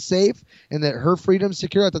she's safe and that her freedom's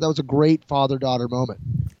secure, I thought that was a great father-daughter moment.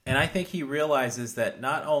 And I think he realizes that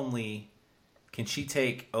not only can she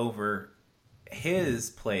take over his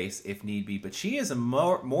place if need be, but she is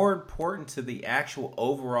more important to the actual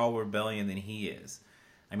overall rebellion than he is.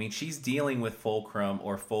 I mean, she's dealing with Fulcrum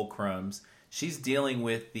or Fulcrums. She's dealing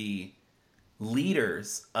with the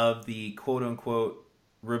leaders of the quote-unquote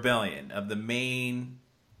rebellion, of the main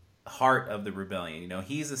heart of the rebellion.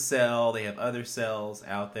 He's a cell, they have other cells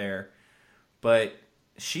out there, but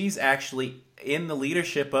she's actually in the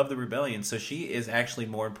leadership of the rebellion, so she is actually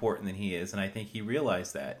more important than he is, and I think he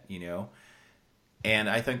realized that, and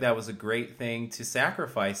I think that was a great thing to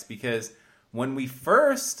sacrifice, because when we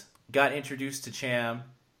first got introduced to Cham,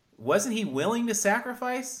 wasn't he willing to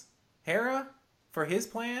sacrifice Hera for his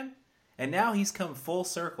plan? And now he's come full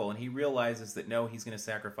circle, and he realizes that no, he's going to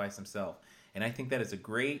sacrifice himself. And I think that is a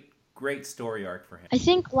great story arc for him. I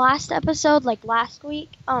think last episode, like last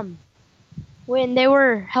week, when they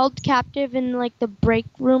were held captive in like the break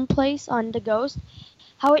room place on the Ghost,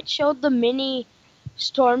 how it showed the mini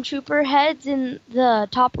stormtrooper heads in the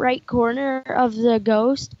top right corner of the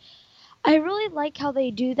Ghost. I really like how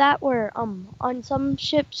they do that, where on some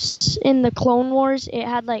ships in the Clone Wars, it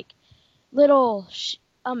had like little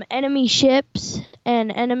enemy ships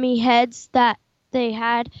and enemy heads that they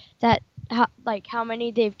had that how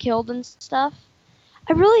many they've killed and stuff.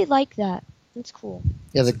 I really like that. It's cool.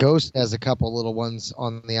 Yeah, the Ghost has a couple little ones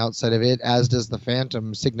on the outside of it, as does the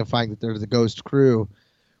Phantom, signifying that they're the Ghost crew,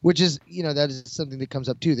 which is, that is something that comes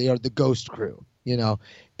up too. They are the Ghost crew, and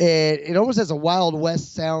it almost has a Wild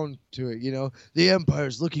West sound to it, The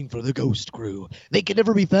Empire's looking for the Ghost crew. They can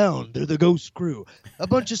never be found. They're the Ghost crew. A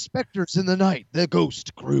bunch of specters in the night, the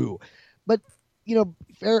Ghost crew. But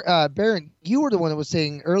Baron, you were the one that was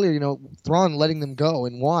saying earlier, Thrawn letting them go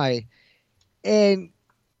and why. And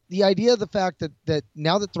the idea of the fact that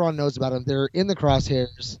now that Thrawn knows about them, they're in the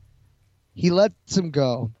crosshairs, he lets them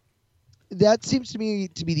go. That seems to me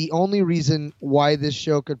to be the only reason why this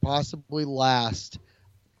show could possibly last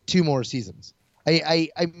 2 more seasons.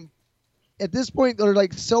 I'm at this point, they're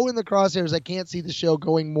like so in the crosshairs, I can't see the show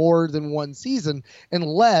going more than 1 season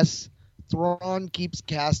unless Thrawn keeps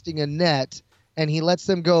casting a net and he lets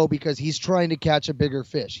them go because he's trying to catch a bigger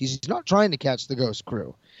fish. He's not trying to catch the Ghost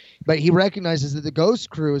crew, but he recognizes that the Ghost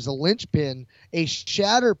crew is a linchpin, a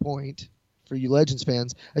shatter point, for you Legends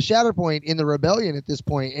fans, a shatter point in the rebellion at this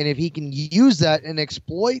point. And if he can use that and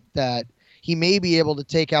exploit that, he may be able to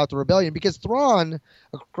take out the rebellion, because Thrawn,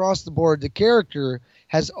 across the board, the character,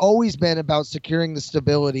 has always been about securing the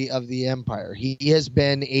stability of the Empire. He has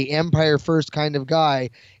been a Empire first kind of guy,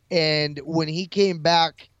 and when he came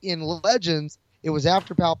back in Legends, it was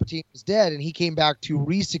after Palpatine was dead, and he came back to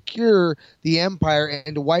resecure the Empire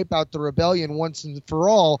and to wipe out the rebellion once and for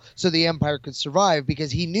all so the Empire could survive,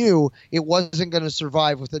 because he knew it wasn't going to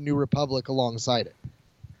survive with a New Republic alongside it.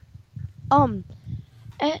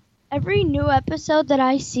 Every new episode that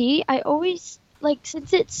I see, I always, like,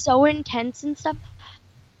 since it's so intense and stuff,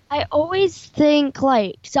 I always think,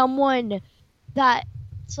 like, someone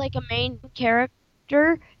that's, like, a main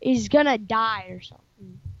character is gonna die or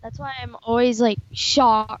something. That's why I'm always, like,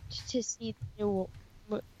 shocked to see the new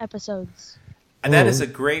episodes. And that is a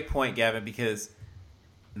great point, Gavin, because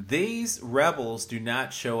these rebels do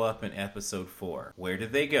not show up in episode 4. Where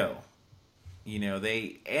did they go? You know,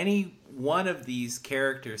 any one of these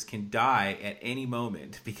characters can die at any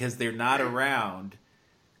moment because they're not around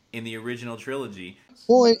in the original trilogy.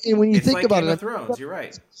 Well, and when you it's think like about Game it, of Thrones, you're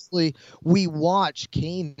right. We watch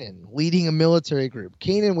Kanan leading a military group.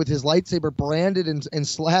 Kanan with his lightsaber branded and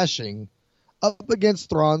slashing up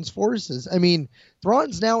against Thrawn's forces. I mean,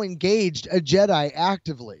 Thrawn's now engaged a Jedi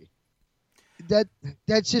actively.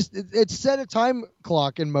 That's just, it's set a time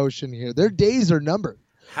clock in motion here. Their days are numbered.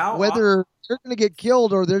 Whether they're going to get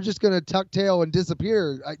killed or they're just going to tuck tail and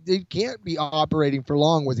disappear, they can't be operating for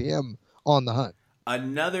long with him on the hunt.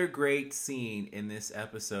 Another great scene in this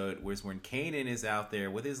episode was when Kanan is out there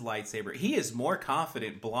with his lightsaber. He is more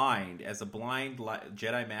confident as a blind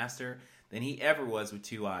Jedi Master than he ever was with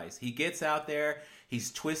 2 eyes. He gets out there,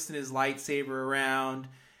 he's twisting his lightsaber around,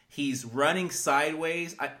 he's running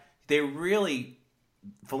sideways. Filoni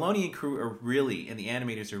and crew are really, and the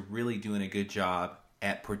animators are really doing a good job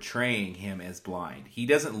at portraying him as blind. He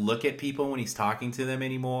doesn't look at people when he's talking to them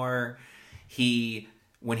anymore.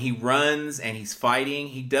 When he runs and he's fighting,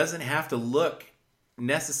 he doesn't have to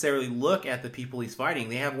necessarily look at the people he's fighting.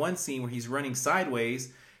 They have one scene where he's running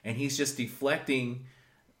sideways and he's just deflecting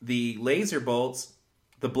the laser bolts,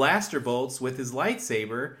 the blaster bolts with his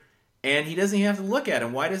lightsaber, and he doesn't even have to look at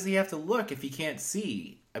them. Why does he have to look if he can't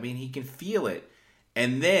see? I mean, he can feel it.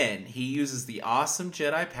 And then he uses the awesome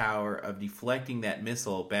Jedi power of deflecting that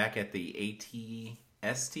missile back at the ATSE,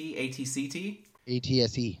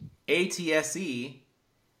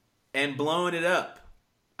 and blowing it up.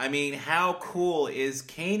 I mean, how cool is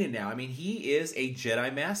Kanan now? I mean, he is a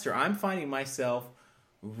Jedi Master. I'm finding myself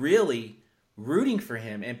really rooting for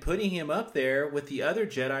him and putting him up there with the other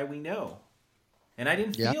Jedi we know. And I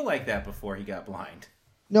didn't feel like that before he got blind.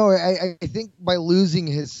 No, I think by losing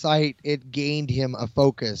his sight, it gained him a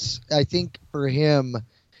focus. I think for him,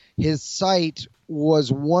 his sight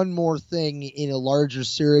was one more thing in a larger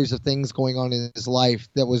series of things going on in his life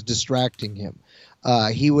that was distracting him.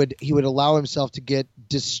 He would allow himself to get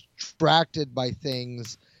distracted by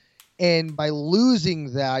things, and by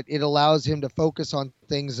losing that, it allows him to focus on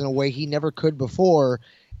things in a way he never could before.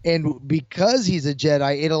 And because he's a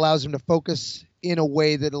Jedi, it allows him to focus in a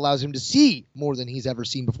way that allows him to see more than he's ever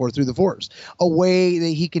seen before through the Force, a way that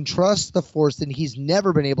he can trust the Force than he's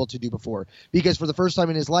never been able to do before, because for the first time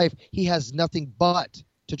in his life, he has nothing but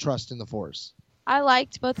to trust in the Force. I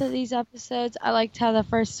liked both of these episodes. I liked how the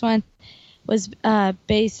first one was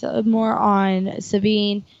based more on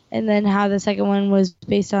Sabine, and then how the second one was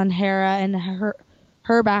based on Hera and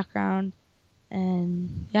her background.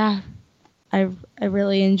 And yeah, I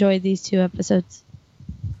really enjoyed these 2 episodes.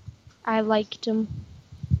 I liked them.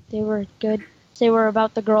 They were good. They were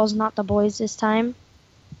about the girls, not the boys this time.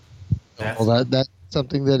 Well, that's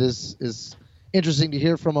something that is interesting to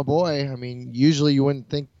hear from a boy. I mean, usually you wouldn't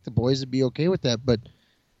think the boys would be okay with that, but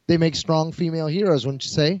they make strong female heroes, wouldn't you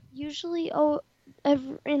say? Usually,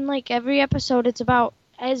 in like every episode, it's about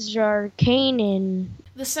Ezra or Kanan.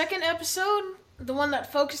 The second episode, the one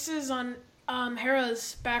that focuses on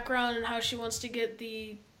Hera's background and how she wants to get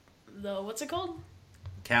the what's it called?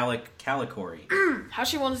 Calicori. How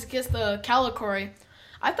she wants to get the Calicori.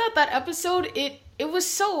 I thought that episode it was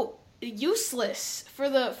so useless for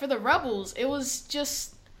the rebels. It was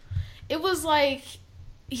like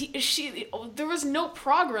there was no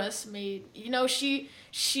progress made. You know, she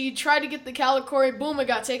tried to get the Calicori, boom, it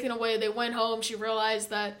got taken away. They went home. She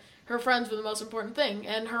realized that her friends were the most important thing,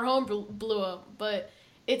 and her home blew up. But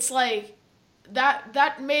it's like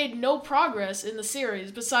that made no progress in the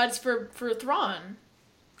series besides for Thrawn.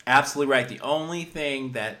 Absolutely right. The only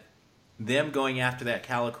thing that them going after that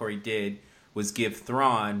Calicori did was give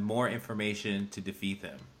Thrawn more information to defeat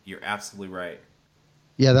them. You're absolutely right.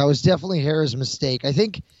 Yeah, that was definitely Hera's mistake. I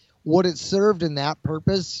think what it served in that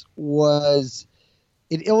purpose was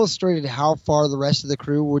it illustrated how far the rest of the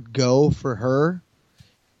crew would go for her.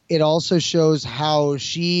 It also shows how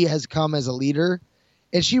she has come as a leader,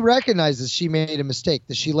 and she recognizes she made a mistake,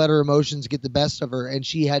 that she let her emotions get the best of her, and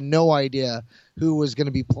she had no idea who was going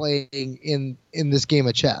to be playing in this game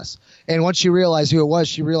of chess. And once she realized who it was,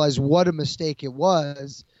 she realized what a mistake it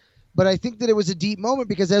was. But I think that it was a deep moment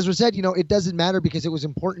because Ezra said, it doesn't matter because it was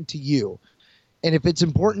important to you. And if it's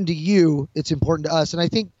important to you, it's important to us. And I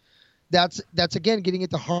think that's again getting at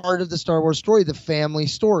the heart of the Star Wars story, the family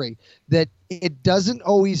story, that it doesn't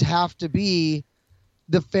always have to be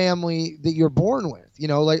the family that you're born with.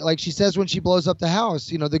 Like she says when she blows up the house,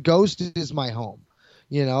 the ghost is my home.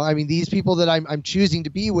 These people that I'm choosing to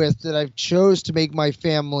be with, that I've chose to make my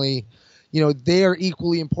family, they are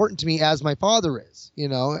equally important to me as my father is,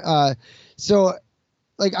 so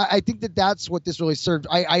like, I think that's what this really served.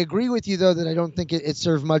 I agree with you, though, that I don't think it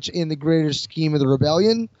served much in the greater scheme of the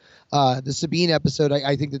rebellion. The Sabine episode,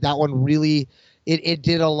 I think that one really, it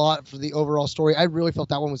did a lot for the overall story. I really felt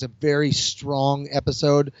that one was a very strong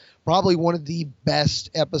episode, probably one of the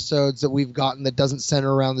best episodes that we've gotten that doesn't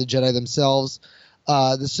center around the Jedi themselves.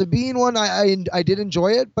 The Sabine one, I did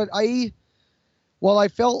enjoy it, but while I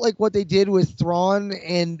felt like what they did with Thrawn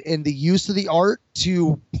and the use of the art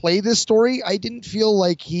to play this story, I didn't feel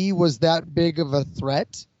like he was that big of a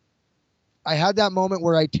threat. I had that moment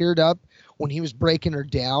where I teared up when he was breaking her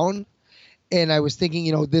down, and I was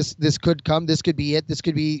thinking, this could come, this could be it, this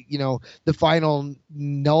could be, the final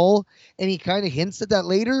null, and he kind of hints at that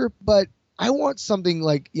later, but I want something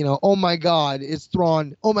like, oh my God, it's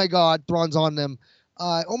Thrawn, oh my God, Thrawn's on them.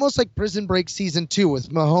 Almost like Prison Break Season 2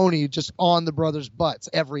 with Mahoney just on the brothers' butts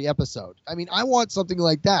every episode. I want something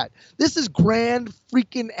like that. This is Grand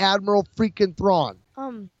freaking Admiral freaking Thrawn.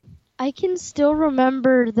 I can still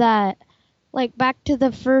remember that, like, back to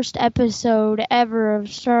the first episode ever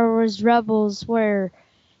of Star Wars Rebels where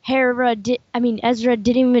Ezra didn't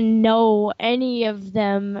even know any of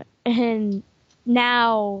them, and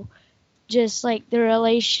now just, like, the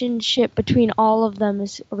relationship between all of them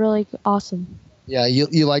is really awesome. Yeah,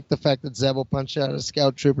 you like the fact that Zeb will punch out a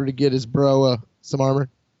scout trooper to get his bro some armor?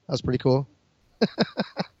 That was pretty cool.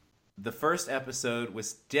 The first episode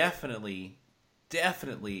was definitely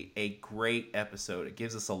a great episode. It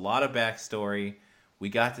gives us a lot of backstory. We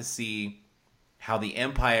got to see how the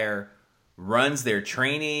Empire runs their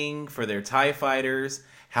training for their TIE fighters,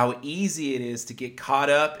 how easy it is to get caught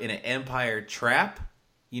up in an Empire trap,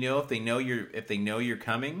 if they know you're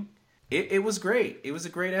coming. It was great. It was a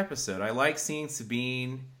great episode. I like seeing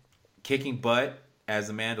Sabine kicking butt as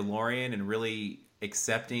a Mandalorian and really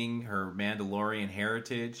accepting her Mandalorian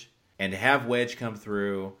heritage. And to have Wedge come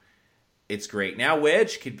through, it's great. Now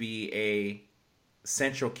Wedge could be a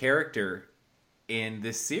central character in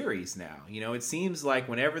this series now. It seems like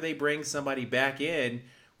whenever they bring somebody back in,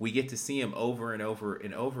 we get to see him over and over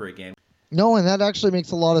and over again. No, and that actually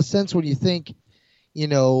makes a lot of sense when you think,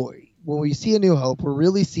 when we see A New Hope, we're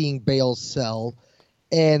really seeing Bail's cell,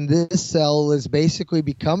 and this cell is basically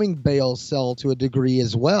becoming Bail's cell to a degree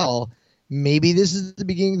as well. Maybe this is the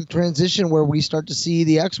beginning of the transition where we start to see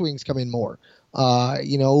the X-Wings come in more.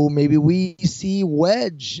 Maybe we see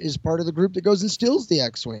Wedge as part of the group that goes and steals the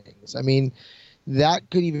X-Wings. That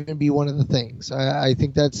could even be one of the things. I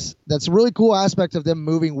think that's a really cool aspect of them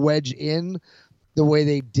moving Wedge in the way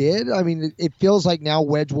they did. It feels like now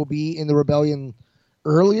Wedge will be in the Rebellion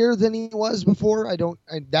earlier than he was before.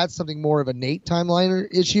 That's something more of a Nate timeline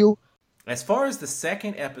issue. As far as the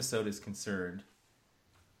second episode is concerned,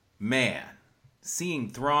 man, seeing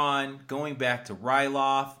Thrawn, going back to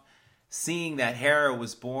Ryloth, seeing that Hera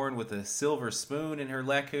was born with a silver spoon in her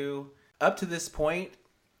leku. Up to this point,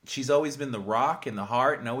 she's always been the rock and the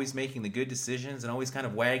heart and always making the good decisions and always kind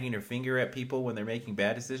of wagging her finger at people when they're making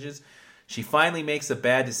bad decisions. She finally makes a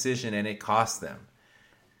bad decision and it costs them.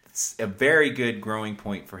 It's a very good growing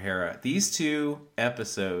point for Hera. These two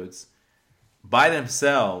episodes by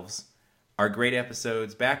themselves are great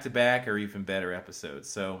episodes. Back to back are even better episodes.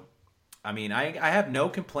 So, I have no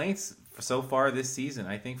complaints so far this season.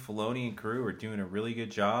 I think Filoni and crew are doing a really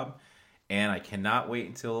good job, and I cannot wait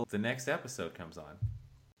until the next episode comes on.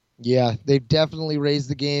 Yeah, they've definitely raised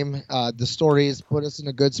the game. The story has put us in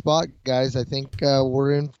a good spot, guys. I think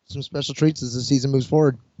we're in some special treats as the season moves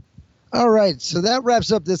forward. All right, so that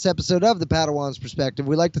wraps up this episode of The Padawan's Perspective.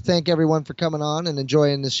 We'd like to thank everyone for coming on and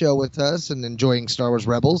enjoying the show with us and enjoying Star Wars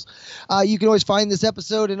Rebels. You can always find this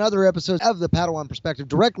episode and other episodes of The Padawan Perspective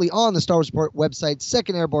directly on the Star Wars Report website,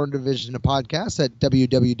 2nd Airborne Division of Podcasts at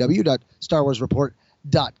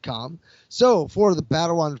www.starwarsreport.com. So, for The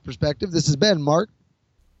Padawan's Perspective, this has been Mark,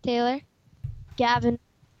 Taylor, Gavin,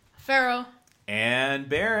 Pharaoh, and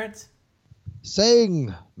Barrett.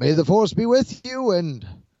 saying, "May the Force be with you, and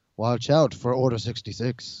watch out for Order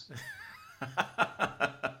 66."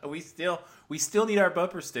 we still need our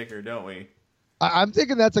bumper sticker, don't we? I'm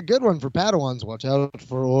thinking that's a good one for Padawans. Watch out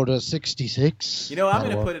for Order 66. You know, I'm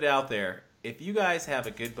going to Padawan. put it out there. If you guys have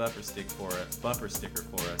a good bumper sticker for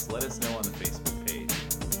us, let us know on the Facebook page,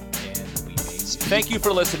 and we may. Thank you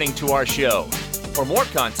for listening to our show. For more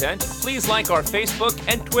content, please like our Facebook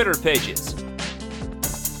and Twitter pages.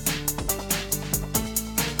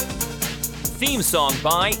 Theme song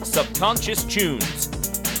by Subconscious Tunes.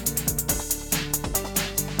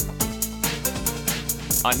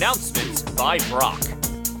 Announcements by Brock.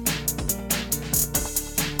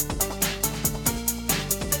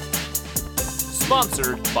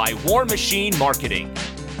 Sponsored by War Machine Marketing.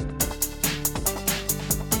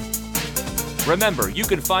 Remember, you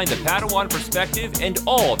can find the Padawan Perspective and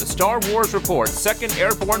all the Star Wars Report 2nd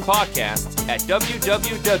Airborne podcasts at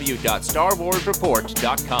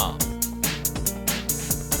www.starwarsreport.com.